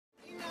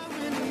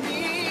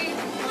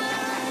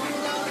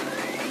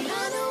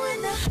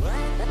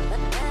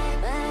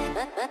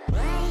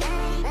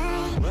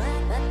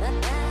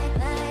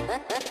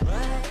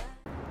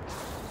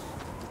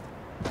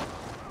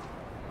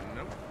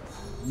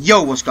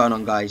Yo, what's going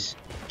on, guys?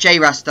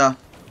 JRasta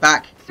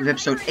back with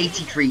episode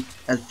 83 of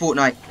the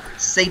Fortnite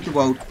Save the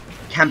World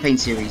campaign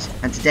series,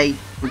 and today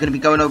we're going to be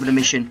going over the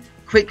mission,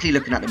 quickly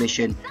looking at the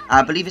mission.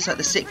 I believe it's like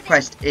the 6th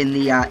quest in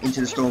the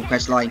Into the Storm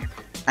quest line,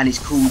 and it's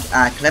called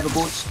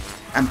Cleverboards.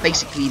 And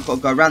basically you've got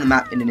to go around the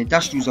map in an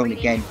industrial zone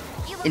again.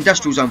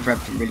 Industrial zone for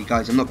everything, really,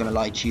 guys, I'm not going to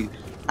lie to you.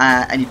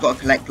 And you've got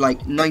to collect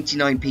like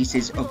 99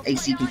 pieces of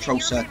AC control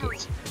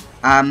circuits.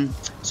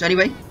 So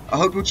anyway, I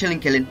hope you're chilling,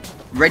 killing,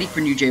 ready for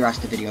a new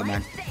JRasta video,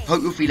 man.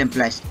 Hope you're feeling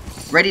blessed,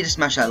 ready to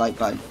smash that like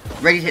button,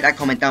 ready to hit that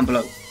comment down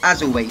below.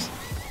 As always,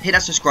 hit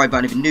that subscribe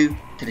button if you're new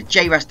to the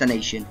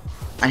JRastaNation,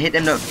 and hit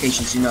them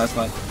notifications so you're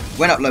notified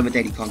when I upload my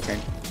daily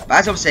content. But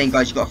as I was saying,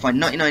 guys, you've got to find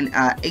 99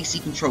 AC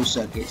control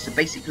circuits. So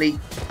basically,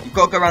 you've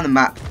got to go around the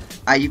map.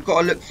 You've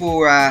got to look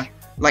for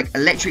like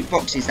electric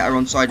boxes that are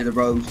on side of the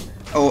road.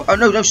 Or, oh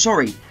no,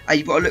 sorry.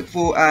 You've got to look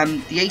for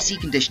the AC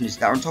conditioners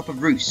that are on top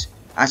of roofs.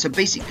 So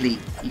basically,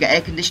 you get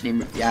air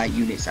conditioning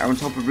units that are on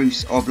top of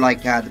roofs of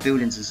like the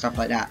buildings and stuff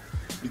like that.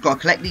 You've got to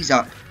collect these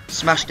up,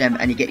 smash them,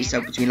 and you get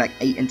yourself between like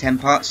 8 and 10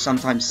 parts,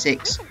 sometimes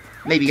 6,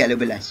 maybe you get a little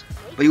bit less.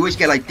 But you always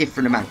get like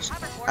different amounts.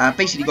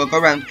 Basically, you've got to go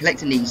around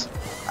collecting these.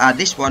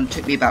 This one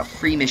took me about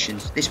 3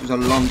 missions. This was a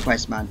long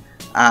quest, man.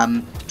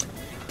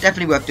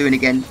 Definitely worth doing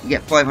again. You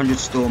get 500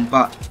 storm,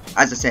 but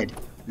as I said,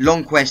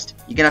 long quest.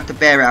 You're gonna have to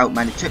bear it out,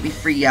 man. It took me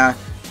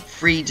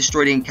 3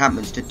 destroy the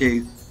encampments to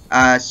do.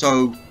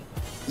 So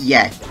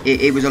yeah,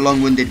 it was a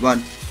long-winded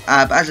one.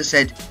 But as I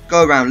said,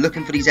 go around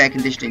looking for these air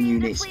conditioning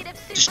units,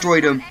 destroy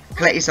them,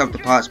 collect yourself the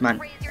parts, man.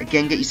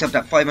 Again, get yourself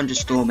that 500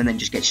 storm, and then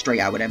just get straight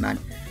out with them, man.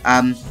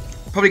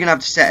 Probably gonna have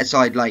to set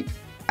aside like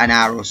an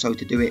hour or so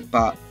to do it,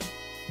 but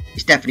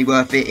it's definitely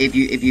worth it if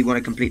you want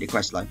to complete the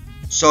quest line.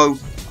 So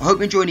I hope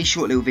you're enjoying these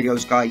short little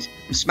videos, guys.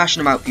 I'm smashing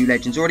them out for you,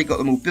 legends. Already got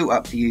them all built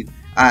up for you.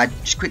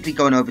 Just quickly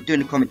going over, doing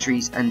the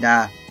commentaries, and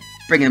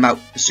bringing them out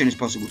as soon as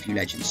possible for you,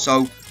 legends.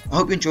 So I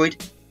hope you enjoyed.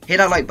 Hit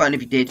that like button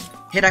if you did.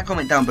 Hit that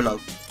comment down below.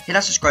 Hit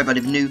that subscribe button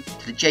if you're new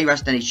to the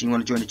JRastaNation. You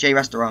want to join the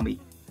JRasta army.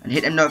 And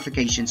hit them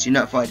notifications so you're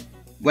notified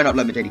when I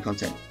upload my daily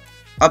content.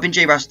 I've been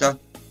JRasta.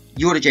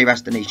 You're the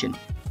JRastaNation.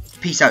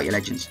 Peace out, you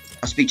legends.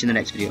 I'll speak to you in the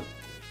next video.